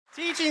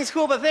Teaching's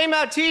cool, but the thing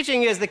about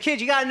teaching is the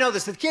kids, you gotta know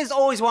this, the kids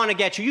always wanna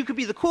get you. You could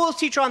be the coolest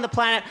teacher on the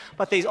planet,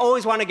 but they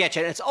always wanna get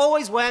you. And it's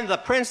always when the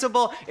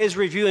principal is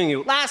reviewing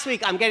you. Last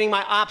week, I'm getting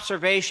my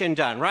observation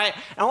done, right?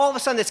 And all of a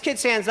sudden, this kid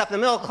stands up in the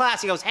middle of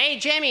class, he goes, hey,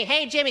 Jimmy,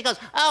 he goes,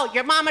 oh,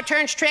 your mama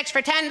turns tricks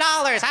for $10,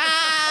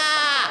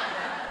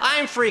 ah!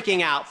 I'm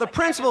freaking out. The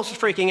principal's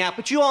freaking out,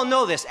 but you all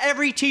know this.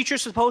 Every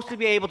teacher's supposed to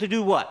be able to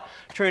do what?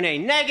 Turn a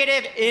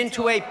negative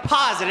into a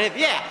positive.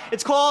 Yeah,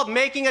 it's called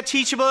making a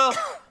teachable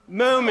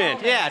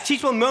moment. Yeah,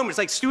 teachable moment. It's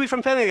like Stewie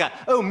from Family Guy.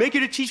 Oh, make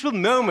it a teachable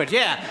moment.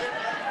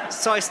 Yeah.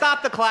 So I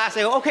stop the class.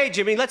 I go, okay,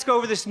 Jimmy, let's go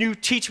over this new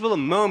teachable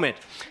moment.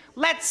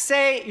 Let's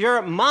say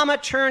your mama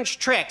turns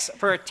tricks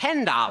for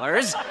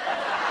 $10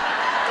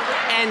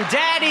 and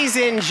daddy's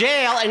in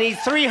jail and needs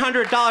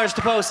 $300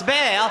 to post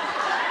bail.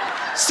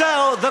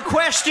 So the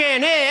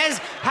question is,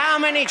 how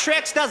many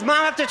tricks does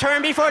mom have to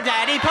turn before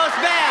daddy posts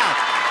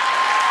bail?